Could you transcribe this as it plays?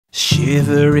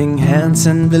Shivering hands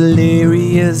and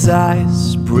delirious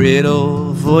eyes,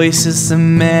 brittle voices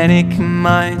and manic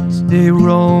minds, they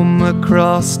roam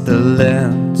across the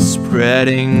land,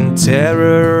 spreading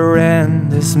terror and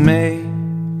dismay.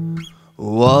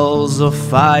 Walls of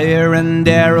fire and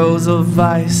arrows of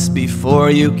ice, before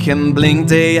you can blink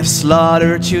they have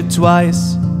slaughtered you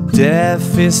twice.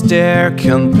 Death is their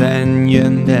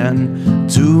companion and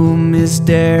doom is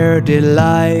their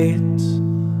delight.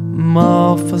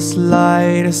 Malphas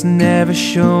light has never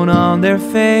shone on their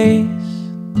face.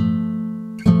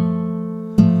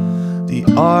 The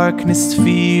Arcanist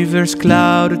fevers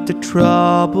clouded their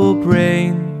troubled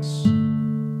brains.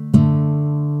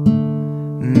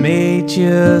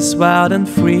 Mages wild and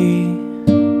free,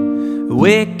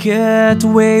 wicked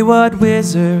wayward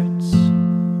wizards.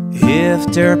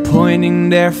 If they're pointing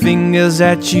their fingers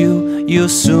at you, you'll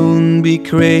soon be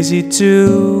crazy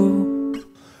too.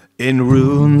 In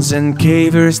ruins and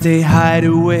caves they hide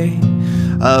away,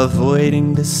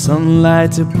 avoiding the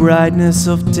sunlight, the brightness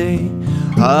of day,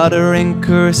 uttering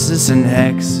curses and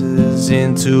hexes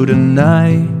into the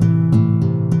night.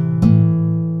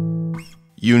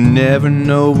 You never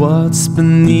know what's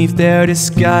beneath their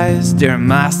disguise. They're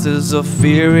masters of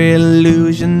fear,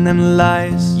 illusion and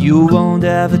lies. You won't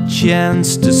have a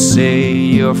chance to say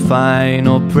your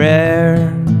final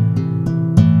prayer.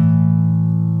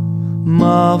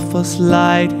 Malphas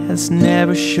light has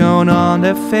never shone on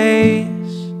their face.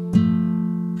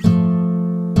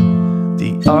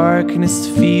 The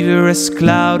Arcanist fever has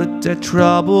clouded their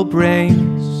troubled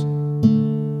brains.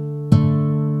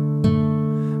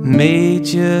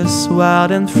 Mages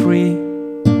wild and free,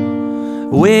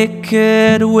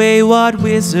 wicked wayward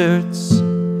wizards.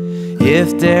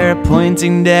 If they're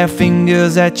pointing their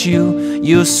fingers at you,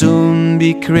 you'll soon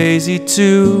be crazy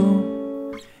too.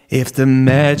 If the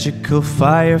magical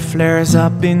fire flares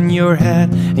up in your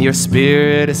head and your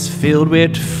spirit is filled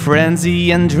with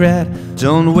frenzy and dread,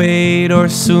 don't wait or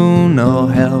soon all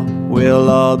hell will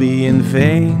all be in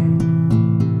vain.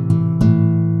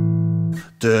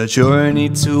 The journey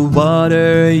to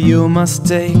water you must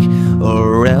take,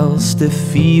 or else the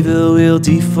fever will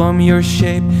deform your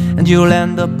shape, and you'll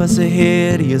end up as a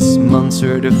hideous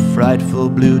monster, the frightful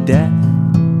Blue Death.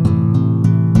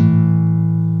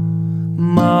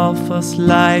 Malphas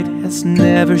light has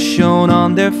never shone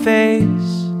on their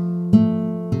face.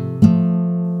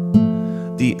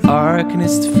 The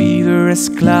Arcanist fever has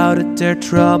clouded their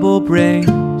troubled brains.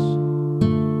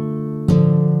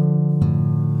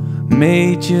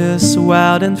 Mages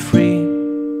wild and free,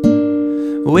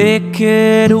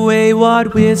 wicked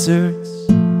wayward wizards.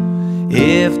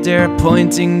 If they're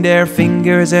pointing their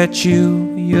fingers at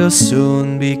you, you'll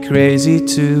soon be crazy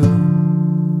too.